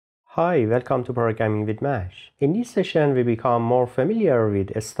Hi, welcome to Programming with Mesh. In this session, we become more familiar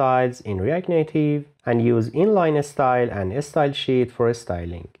with styles in React Native and use Inline Style and StyleSheet for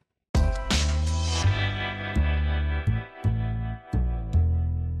styling.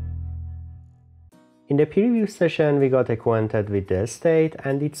 In the previous session, we got acquainted with the state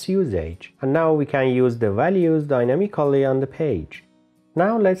and its usage, and now we can use the values dynamically on the page.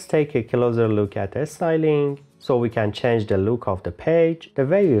 Now let's take a closer look at styling, so we can change the look of the page the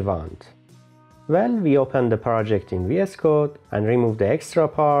way we want. Well, we open the project in VS Code and remove the extra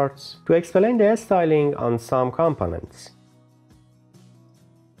parts to explain the styling on some components.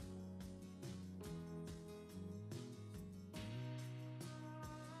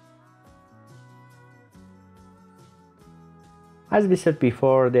 As we said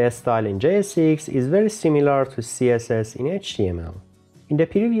before, the style in JSX is very similar to CSS in HTML. In the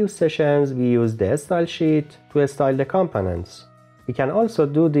previous sessions, we used the style sheet to style the components. We can also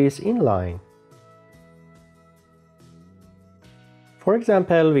do this inline. For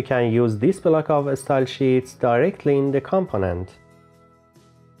example, we can use this block of style sheets directly in the component.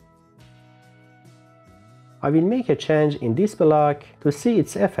 I will make a change in this block to see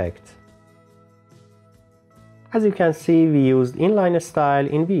its effect. As you can see, we used inline style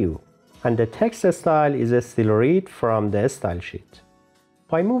in view, and the text style is still read from the style sheet.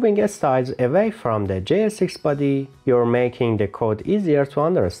 By moving styles away from the JSX body, you're making the code easier to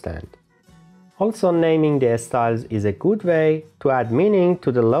understand. Also, naming the styles is a good way to add meaning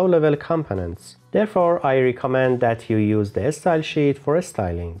to the low-level components. Therefore, I recommend that you use the style sheet for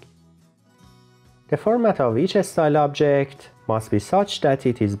styling. The format of each style object must be such that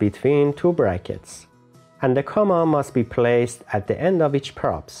it is between two brackets, and the comma must be placed at the end of each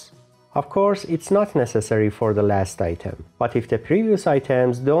props. Of course, it's not necessary for the last item, but if the previous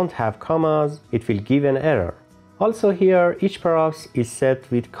items don't have commas, it will give an error. Also here, each props is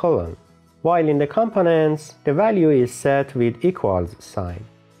set with colon, while in the components, the value is set with equals sign.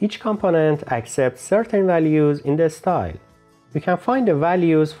 Each component accepts certain values in the style. We can find the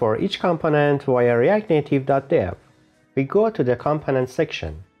values for each component via reactnative.dev. We go to the component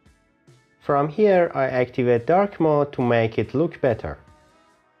section. From here, I activate dark mode to make it look better.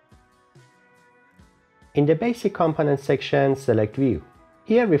 In the basic component section, select View.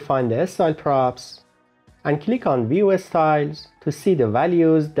 Here we find the style props and click on View Styles to see the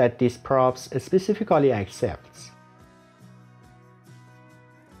values that this props specifically accepts.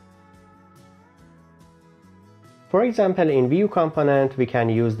 For example, in View component, we can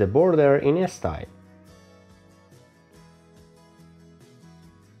use the border in style.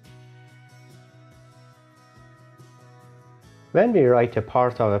 When we write a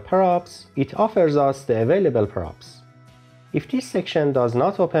part of a props, it offers us the available props. If this section does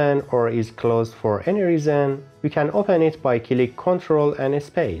not open or is closed for any reason, we can open it by clicking Ctrl and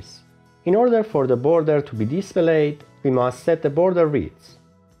space. In order for the border to be displayed, we must set the border width.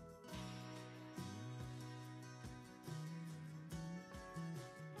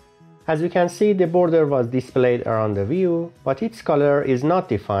 As you can see, the border was displayed around the view, but its color is not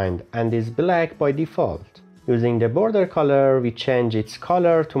defined and is black by default. Using the border color, we change its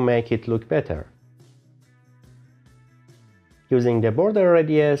color to make it look better. Using the border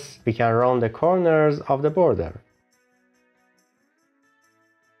radius, we can round the corners of the border.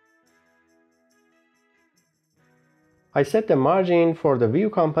 I set the margin for the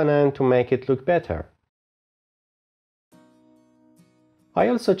view component to make it look better. I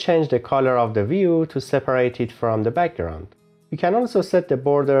also changed the color of the view to separate it from the background. We can also set the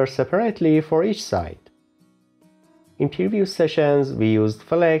border separately for each side. In previous sessions, we used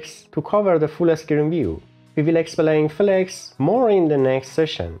flex to cover the full screen view. We will explain flex more in the next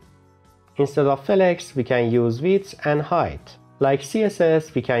session. Instead of flex, we can use width and height. Like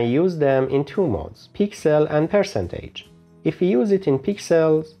CSS, we can use them in two modes, pixel and percentage. If we use it in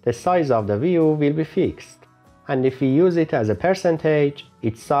pixels, the size of the view will be fixed. And if we use it as a percentage,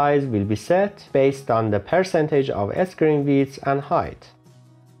 its size will be set based on the percentage of screen width and height.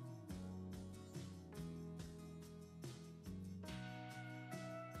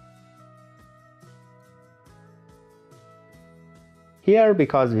 Here,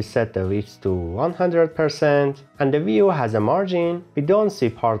 because we set the width to 100% and the view has a margin, we don't see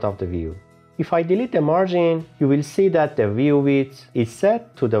part of the view. If I delete the margin, you will see that the view width is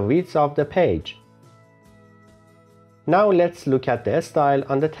set to the width of the page. Now let's look at the style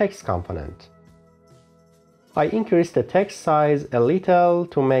on the text component. I increased the text size a little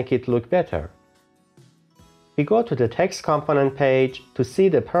to make it look better. We go to the text component page to see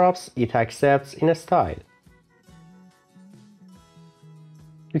the props it accepts in a style.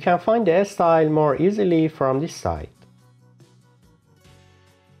 You can find the style more easily from this site.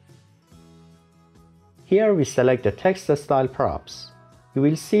 Here we select the text style props. You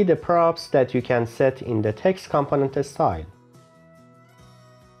will see the props that you can set in the text component style.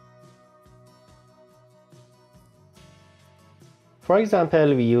 For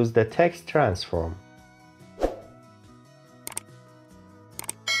example, we use the text transform.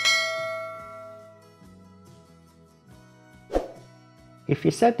 If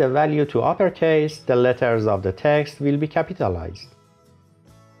we set the value to uppercase, the letters of the text will be capitalized.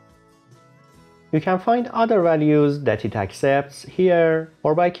 You can find other values that it accepts here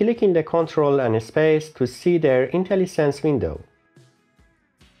or by clicking the Ctrl and space to see their IntelliSense window.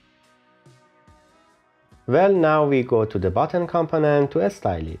 Well, now we go to the button component to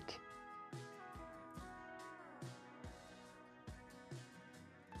style it.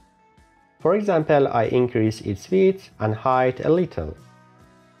 For example, I increase its width and height a little.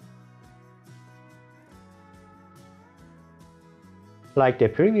 Like the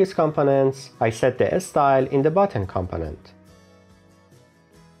previous components, I set the style in the button component.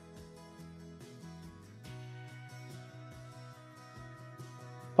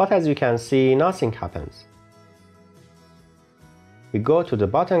 But as you can see, nothing happens. We go to the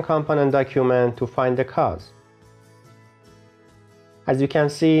button component document to find the cause. As you can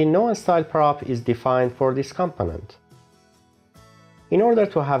see, no style prop is defined for this component. In order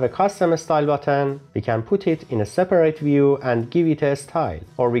to have a custom style button, we can put it in a separate view and give it a style.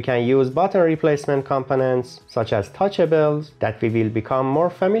 Or we can use button replacement components such as touchables that we will become more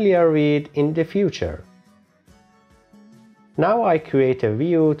familiar with in the future. Now I create a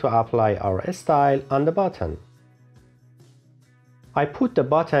view to apply our style on the button. I put the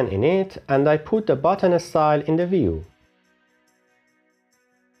button in it and I put the button style in the view.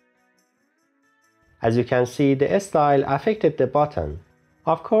 As you can see, the style affected the button.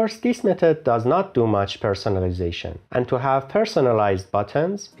 Of course, this method does not do much personalization, and to have personalized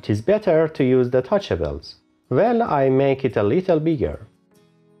buttons, it is better to use the touchables. Well, I make it a little bigger.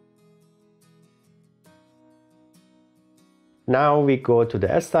 Now we go to the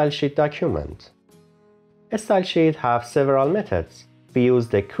StyleSheet document. StyleSheet have several methods. We use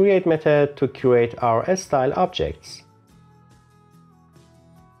the create method to create our style objects.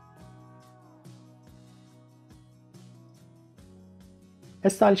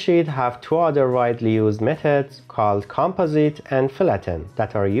 StyleSheet have two other widely used methods called composite and flatten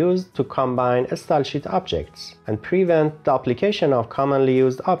that are used to combine StyleSheet objects and prevent the application of commonly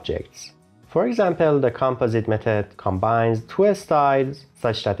used objects. For example, the composite method combines two styles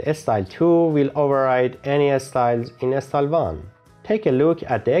such that style 2 will override any styles in style 1. Take a look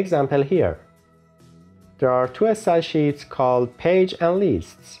at the example here. There are two style sheets called page and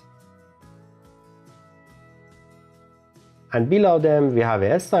lists. And below them we have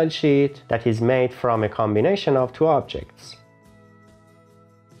a style sheet that is made from a combination of two objects.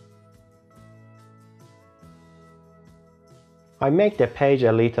 I make the page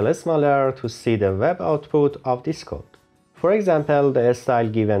a little smaller to see the web output of this code. For example, the style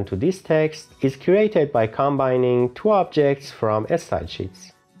given to this text is created by combining two objects from style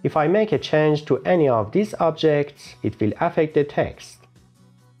sheets. If I make a change to any of these objects, it will affect the text.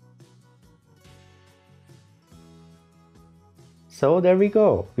 So there we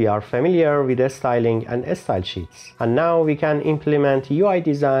go. We are familiar with styling and style sheets. And now we can implement UI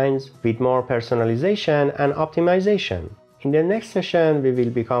designs with more personalization and optimization. In the next session, we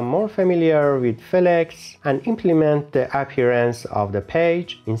will become more familiar with flex and implement the appearance of the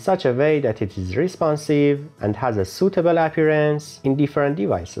page in such a way that it is responsive and has a suitable appearance in different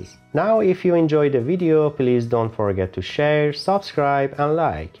devices. Now, if you enjoyed the video, please don't forget to share, subscribe and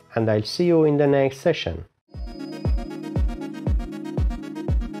like, and I'll see you in the next session.